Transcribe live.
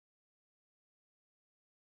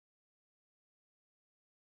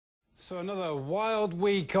So another wild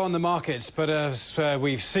week on the markets, but as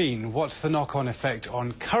we've seen, what's the knock-on effect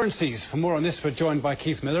on currencies? For more on this, we're joined by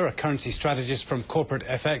Keith Miller, a currency strategist from Corporate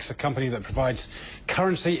FX, a company that provides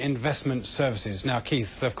currency investment services. Now,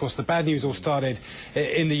 Keith, of course, the bad news all started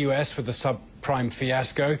in the US with the subprime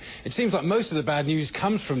fiasco. It seems like most of the bad news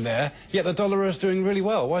comes from there, yet the dollar is doing really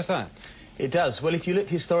well. Why is that? It does. Well, if you look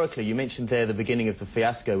historically, you mentioned there the beginning of the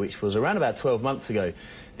fiasco, which was around about 12 months ago.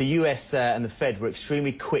 The US and the Fed were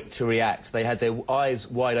extremely quick to react. They had their eyes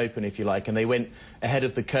wide open, if you like, and they went ahead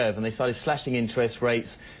of the curve, and they started slashing interest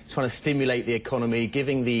rates, trying to stimulate the economy,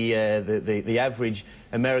 giving the average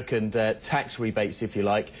American tax rebates, if you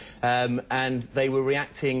like, and they were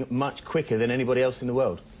reacting much quicker than anybody else in the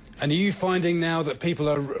world. And are you finding now that people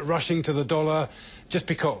are rushing to the dollar just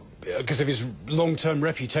because of his long-term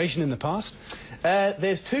reputation in the past?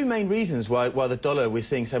 There's two main reasons why the dollar, we're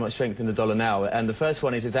seeing so much strength in the dollar now, and the first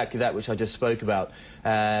one is exactly that which I just spoke about.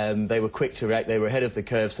 They were quick to react, they were ahead of the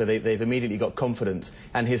curve, so they've immediately got confidence.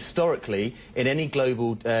 And historically, in any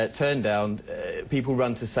global turndown, people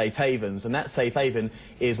run to safe havens, and that safe haven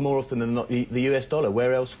is more often than not the US dollar.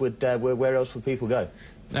 Where else would people go?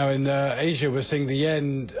 Now, in Asia, we're seeing the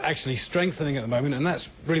yen actually strengthening at the moment, and that's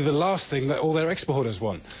really the last thing that all their exporters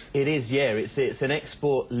want. It is, yeah. It's an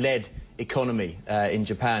export-led economy in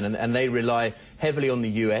Japan, and they rely heavily on the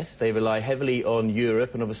US, they rely heavily on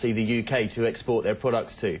Europe and obviously the UK to export their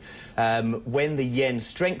products to. When the yen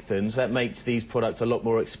strengthens, that makes these products a lot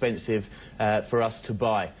more expensive for us to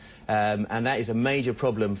buy. And that is a major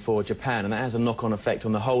problem for Japan, and that has a knock-on effect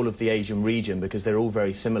on the whole of the Asian region because they're all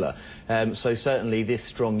very similar. So certainly this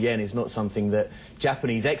strong yen is not something that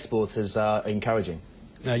Japanese exporters are encouraging.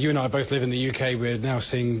 Now, you and I both live in the UK. We're now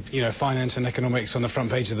seeing, finance and economics on the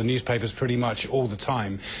front page of the newspapers pretty much all the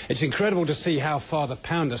time. It's incredible to see how far the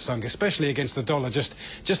pound has sunk, especially against the dollar, just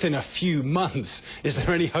in a few months. Is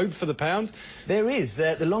there any hope for the pound? There is.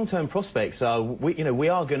 The long-term prospects are, we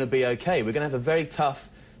are going to be okay. We're going to have a very tough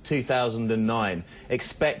 2009.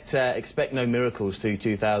 Expect no miracles through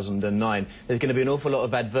 2009. There's going to be an awful lot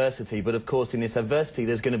of adversity, but of course in this adversity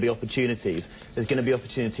there's going to be opportunities. There's going to be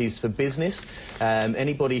opportunities for business.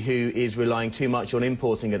 Anybody who is relying too much on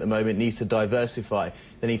importing at the moment needs to diversify.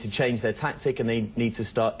 They need to change their tactic and they need to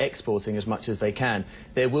start exporting as much as they can.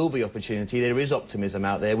 There will be opportunity. There is optimism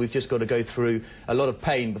out there. We've just got to go through a lot of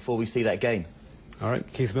pain before we see that gain. All right,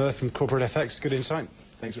 Keith Miller from Corporate FX. Good insight.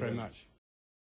 Thanks very much.